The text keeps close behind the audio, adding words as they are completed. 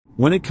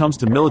When it comes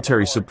to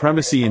military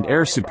supremacy and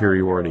air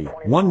superiority,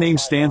 one name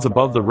stands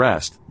above the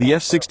rest, the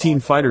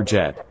F-16 fighter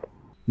jet.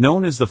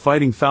 Known as the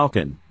Fighting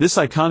Falcon, this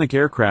iconic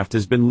aircraft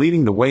has been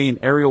leading the way in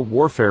aerial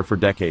warfare for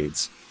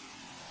decades.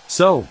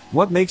 So,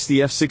 what makes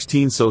the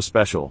F-16 so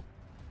special?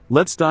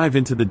 Let's dive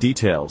into the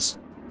details.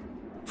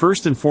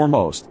 First and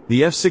foremost,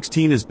 the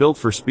F-16 is built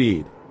for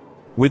speed.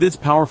 With its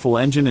powerful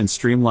engine and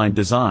streamlined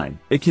design,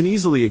 it can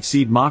easily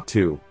exceed Mach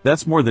 2,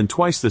 that's more than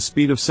twice the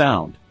speed of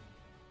sound.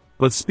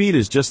 But speed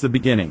is just the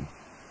beginning.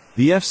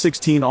 The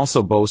F-16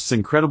 also boasts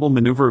incredible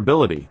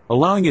maneuverability,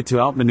 allowing it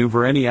to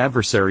outmaneuver any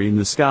adversary in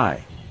the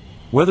sky.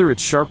 Whether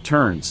it's sharp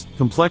turns,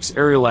 complex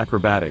aerial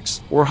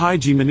acrobatics, or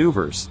high-G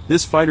maneuvers,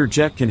 this fighter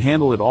jet can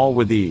handle it all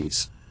with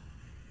ease.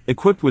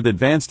 Equipped with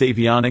advanced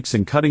avionics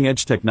and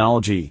cutting-edge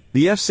technology,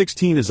 the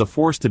F-16 is a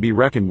force to be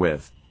reckoned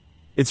with.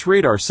 Its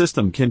radar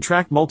system can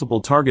track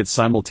multiple targets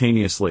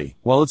simultaneously,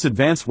 while its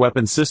advanced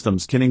weapon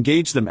systems can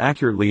engage them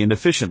accurately and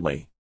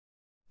efficiently.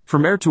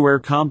 From air-to-air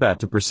combat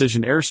to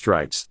precision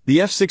airstrikes, the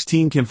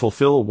F-16 can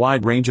fulfill a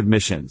wide range of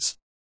missions.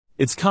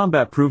 Its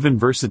combat-proven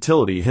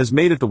versatility has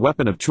made it the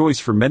weapon of choice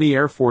for many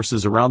air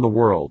forces around the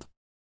world.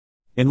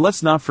 And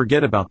let's not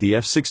forget about the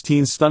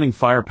F-16's stunning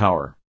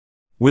firepower.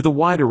 With a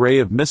wide array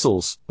of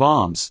missiles,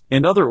 bombs,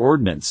 and other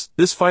ordnance,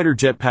 this fighter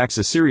jet packs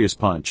a serious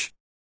punch.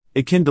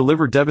 It can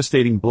deliver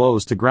devastating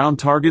blows to ground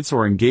targets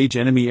or engage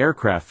enemy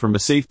aircraft from a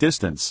safe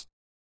distance.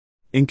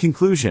 In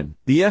conclusion,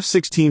 the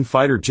F-16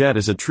 fighter jet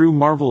is a true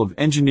marvel of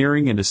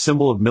engineering and a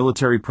symbol of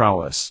military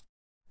prowess.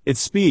 Its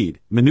speed,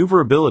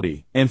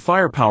 maneuverability, and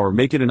firepower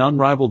make it an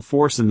unrivaled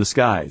force in the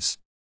skies.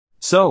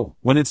 So,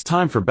 when it's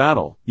time for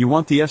battle, you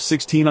want the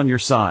F-16 on your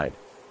side.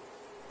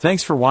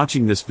 Thanks for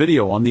watching this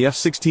video on the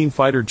F-16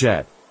 fighter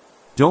jet.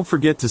 Don't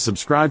forget to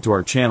subscribe to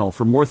our channel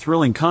for more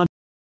thrilling content.